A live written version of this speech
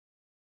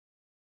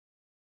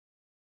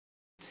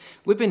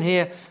We've been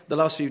here the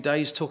last few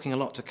days talking a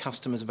lot to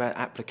customers about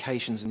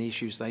applications and the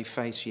issues they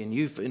face, and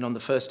you've been on the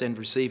first end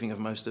receiving of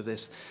most of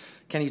this.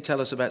 Can you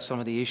tell us about some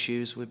of the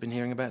issues we've been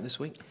hearing about this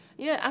week?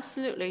 Yeah,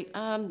 absolutely.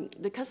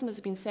 The customers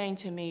have been saying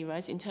to me,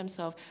 right, in terms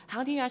of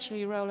how do you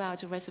actually roll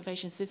out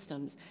reservation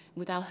systems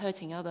without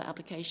hurting other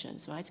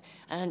applications, right?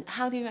 And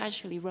how do you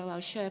actually roll out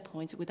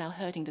SharePoint without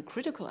hurting the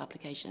critical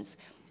applications?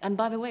 And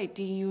by the way,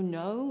 do you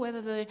know whether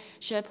the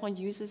SharePoint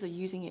users are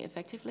using it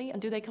effectively,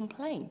 and do they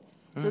complain?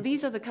 So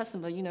these are the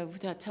customers,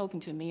 that are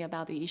talking to me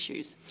about the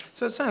issues.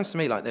 So it sounds to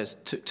me like there's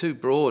two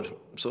broad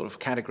sort of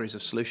categories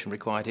of solution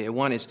required here.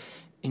 One is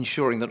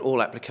ensuring that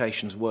all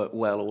applications work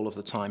well all of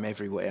the time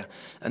everywhere.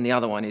 And the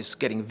other one is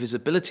getting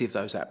visibility of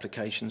those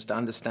applications to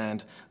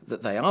understand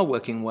that they are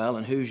working well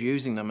and who's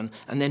using them,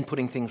 and then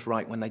putting things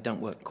right when they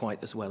don't work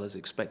quite as well as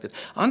expected.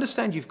 I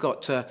understand you've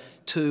got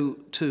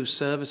two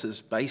services,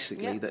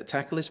 basically, that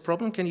tackle this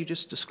problem. Can you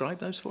just describe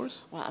those for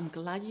us? Well, I'm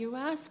glad you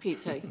asked,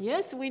 Peter.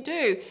 Yes, we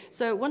do.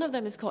 So one of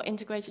them is called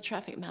Integrated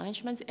Traffic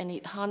Management, and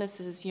it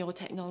harnesses your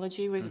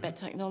technology, Riverbed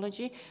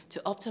technology,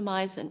 to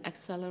optimize and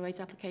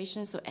accelerate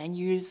applications so end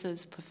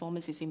users'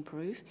 performance is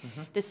improved.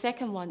 The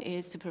second one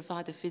is to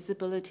provide the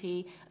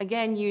visibility,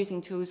 again using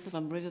tools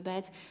from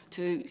Riverbed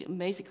to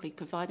basically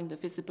provide them the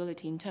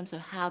visibility in terms of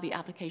how the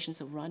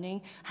applications are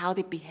running, how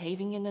they're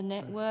behaving in the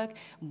network,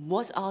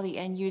 what are the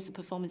end user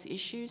performance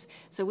issues.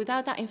 So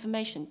without that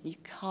information, you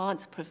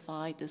can't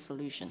provide the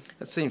solution.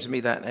 It seems to me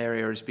that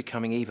area is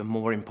becoming even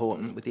more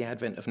important with the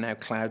advent of now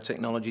cloud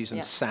technologies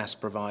and SaaS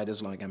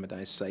providers like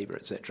Amadeus, Sabre,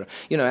 etc.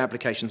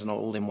 Applications are not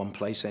all in one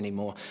place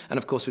anymore. And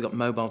of course, we've got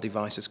mobile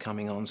devices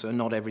coming on, so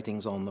not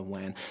everything's on the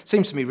WAN.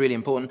 Seems to me really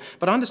important.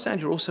 But I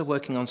understand you're also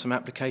working on some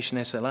application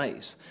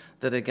SLAs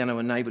that are going to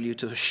enable you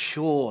to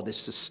assure this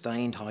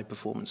sustained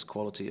high-performance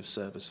quality of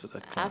service for the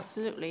client.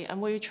 Absolutely.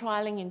 And we're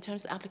trialing in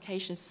terms of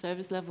application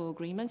service level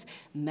agreements,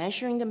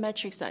 measuring the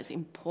metrics that is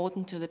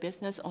important to the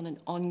business on an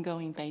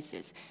ongoing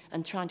basis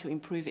and trying to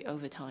improve it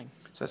over time.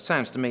 So it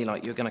sounds to me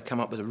like you're going to come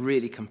up with a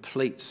really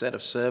complete set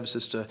of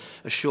services to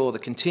assure the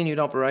continued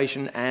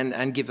operation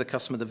and give the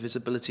customer the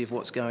visibility of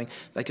what's going.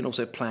 They can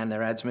also plan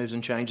their ads, moves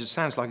and changes.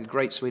 Sounds like a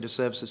great suite of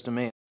services to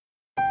me.